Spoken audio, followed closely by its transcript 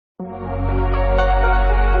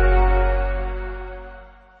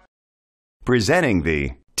Presenting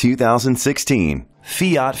the 2016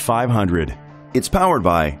 Fiat 500. It's powered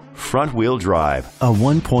by front-wheel drive, a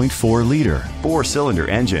 1.4-liter four-cylinder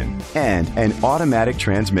engine, and an automatic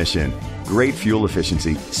transmission. Great fuel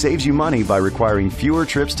efficiency saves you money by requiring fewer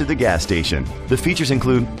trips to the gas station. The features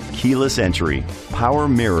include keyless entry, power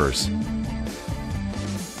mirrors,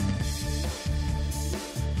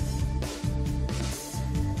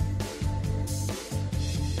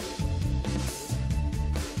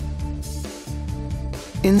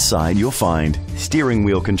 Inside you'll find steering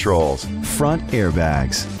wheel controls, front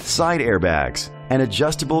airbags, side airbags, an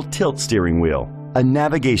adjustable tilt steering wheel, a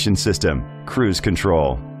navigation system, cruise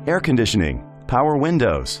control, air conditioning, power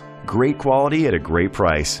windows. Great quality at a great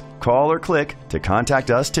price. Call or click to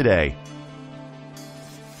contact us today.